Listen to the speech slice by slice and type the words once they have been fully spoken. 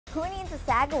Who needs a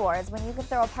SAG Awards when you can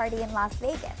throw a party in Las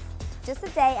Vegas? Just a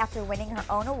day after winning her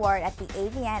own award at the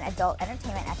AVN Adult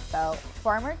Entertainment Expo,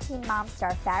 former Teen Mom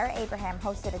star Farrah Abraham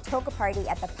hosted a Toga party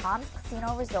at the Palms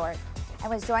Casino Resort and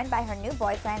was joined by her new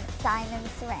boyfriend, Simon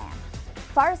Saran.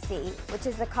 Farsi, which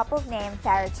is the couple's name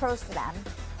Farrah chose for them,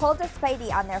 pulled a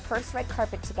Speidi on their first red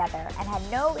carpet together and had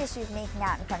no issues making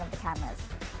out in front of the cameras.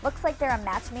 Looks like they're a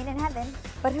match made in heaven.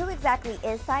 But who exactly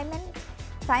is Simon?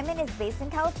 Simon is based in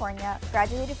California,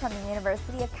 graduated from the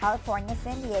University of California,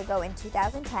 San Diego in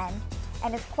 2010,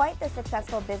 and is quite the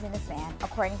successful businessman,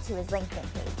 according to his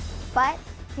LinkedIn page. But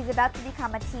he's about to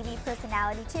become a TV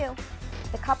personality too.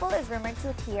 The couple is rumored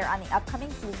to appear on the upcoming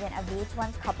season of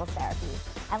Vh1's Couples Therapy.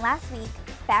 And last week,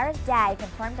 Farrah's dad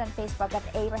confirmed on Facebook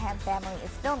that the Abraham family is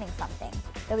filming something,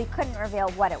 though he couldn't reveal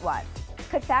what it was.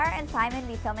 Could Farrah and Simon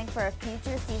be filming for a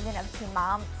future season of Teen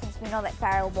Mom, since we know that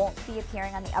Farrah won't be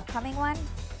appearing on the upcoming one?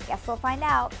 Guess we'll find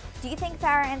out. Do you think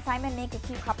Farrah and Simon make a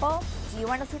cute couple? Do you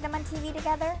want to see them on TV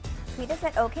together? Tweet us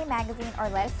at OK Magazine or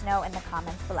let us know in the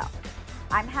comments below.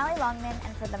 I'm Hallie Longman,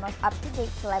 and for the most up-to-date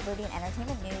celebrity and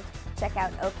entertainment news, check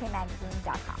out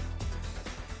okmagazine.com.